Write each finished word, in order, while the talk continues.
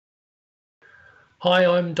Hi,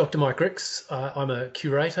 I'm Dr. Mike Rix. I'm a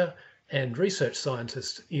curator and research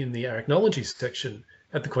scientist in the Arachnology section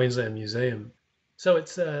at the Queensland Museum. So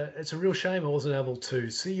it's a real shame I wasn't able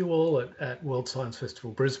to see you all at World Science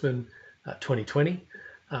Festival Brisbane 2020,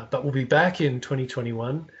 but we'll be back in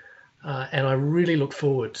 2021, and I really look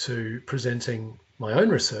forward to presenting my own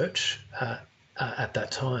research at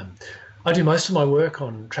that time. I do most of my work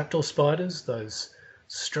on trapdoor spiders, those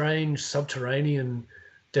strange subterranean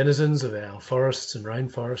denizens of our forests and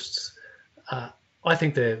rainforests. Uh, I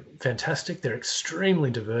think they're fantastic. They're extremely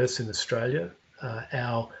diverse in Australia.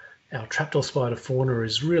 Our trapdoor spider fauna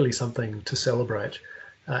is really something to celebrate.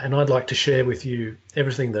 And I'd like to share with you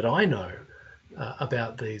everything that I know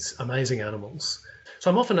about these amazing animals. So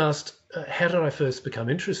I'm often asked, how did I first become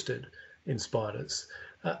interested in spiders?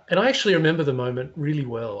 And I actually remember the moment really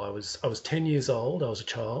well. I was 10 years old. I was a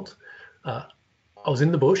child. I was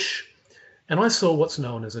in the bush, and I saw what's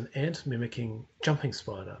known as an ant mimicking jumping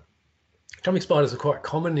spider. Jumping spiders are quite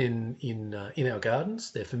common in our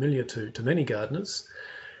gardens. They're familiar to many gardeners.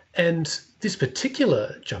 And this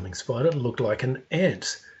particular jumping spider looked like an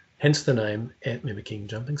ant, hence the name ant mimicking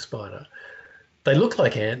jumping spider. They look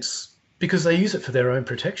like ants because they use it for their own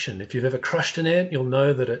protection. If you've ever crushed an ant, you'll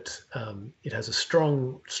know that it has a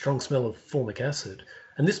strong smell of formic acid,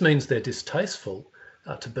 and this means they're distasteful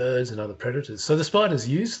to birds and other predators. So the spiders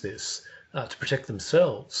use this to protect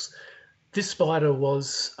themselves. This spider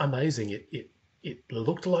was amazing. It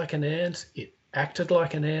looked like an ant. It acted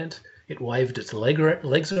like an ant. It waved its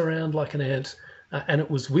legs around like an ant, and it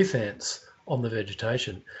was with ants on the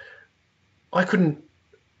vegetation. I couldn't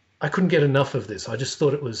I couldn't get enough of this. I just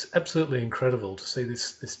thought it was absolutely incredible to see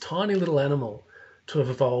this tiny little animal to have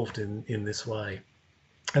evolved in this way.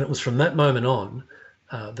 And it was from that moment on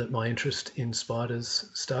that my interest in spiders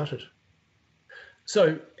started.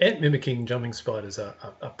 So ant mimicking jumping spiders are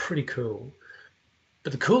pretty cool.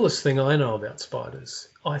 But the coolest thing I know about spiders,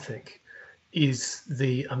 I think, is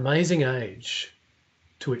the amazing age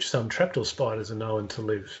to which some trapdoor spiders are known to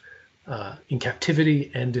live in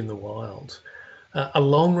captivity and in the wild. A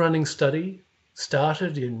long-running study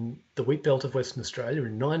started in the wheat belt of Western Australia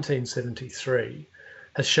in 1973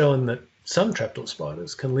 has shown that some trapdoor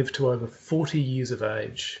spiders can live to over 40 years of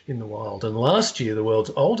age in the wild. And last year, the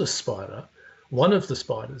world's oldest spider, one of the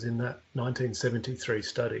spiders in that 1973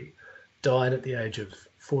 study, died at the age of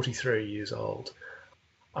 43 years old.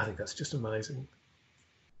 I think that's just amazing.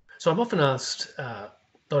 So I'm often asked not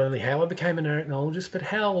only how I became an arachnologist, but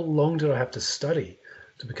how long did I have to study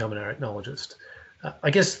to become an arachnologist?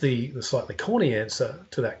 I guess the slightly corny answer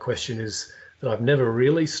to that question is that I've never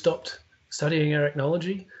really stopped studying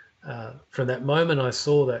arachnology. From that moment I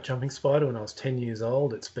saw that jumping spider when I was 10 years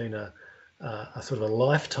old, it's been a sort of a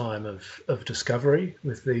lifetime of discovery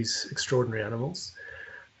with these extraordinary animals.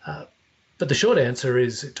 But the short answer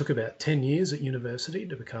is it took about 10 years at university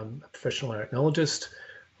to become a professional arachnologist.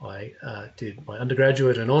 I did my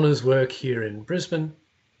undergraduate and honours work here in Brisbane,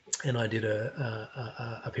 and I did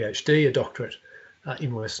a PhD, a doctorate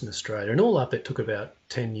in Western Australia. And all up, it took about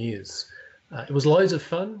 10 years. It was loads of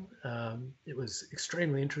fun. It was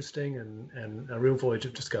extremely interesting and a real voyage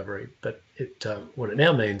of discovery. But what it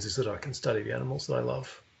now means is that I can study the animals that I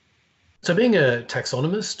love. So being a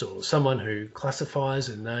taxonomist or someone who classifies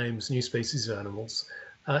and names new species of animals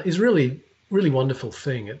is really wonderful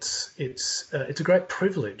thing. It's a great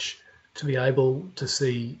privilege to be able to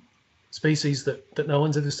see species that no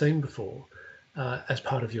one's ever seen before as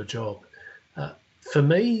part of your job. For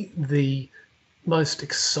me, the most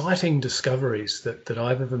exciting discoveries that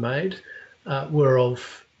I've ever made were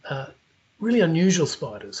of really unusual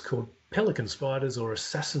spiders called pelican spiders or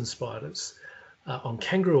assassin spiders on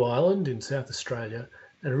Kangaroo Island in South Australia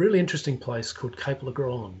and a really interesting place called Cape Le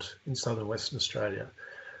Grand in southern Western Australia.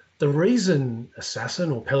 The reason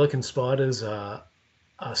assassin or pelican spiders are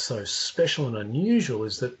so special and unusual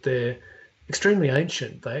is that they're extremely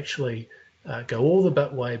ancient. They actually go all the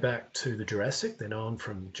way back to the Jurassic. They're known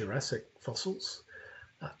from Jurassic fossils.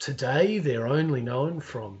 Today, they're only known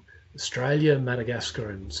from Australia, Madagascar,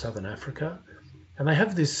 and Southern Africa. And they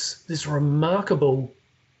have this remarkable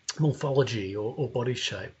morphology or body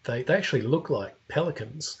shape. They actually look like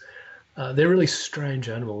pelicans. They're really strange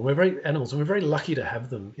animals. And we're very lucky to have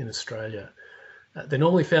them in Australia. They're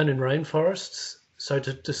normally found in rainforests. So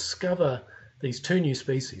to discover these two new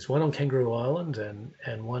species, one on Kangaroo Island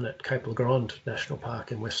and one at Cape Le Grand National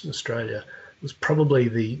Park in Western Australia, was probably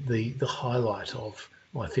the highlight of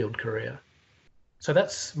my field career. So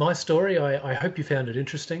that's my story. I hope you found it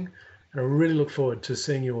interesting, and I really look forward to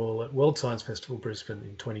seeing you all at World Science Festival Brisbane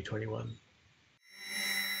in 2021.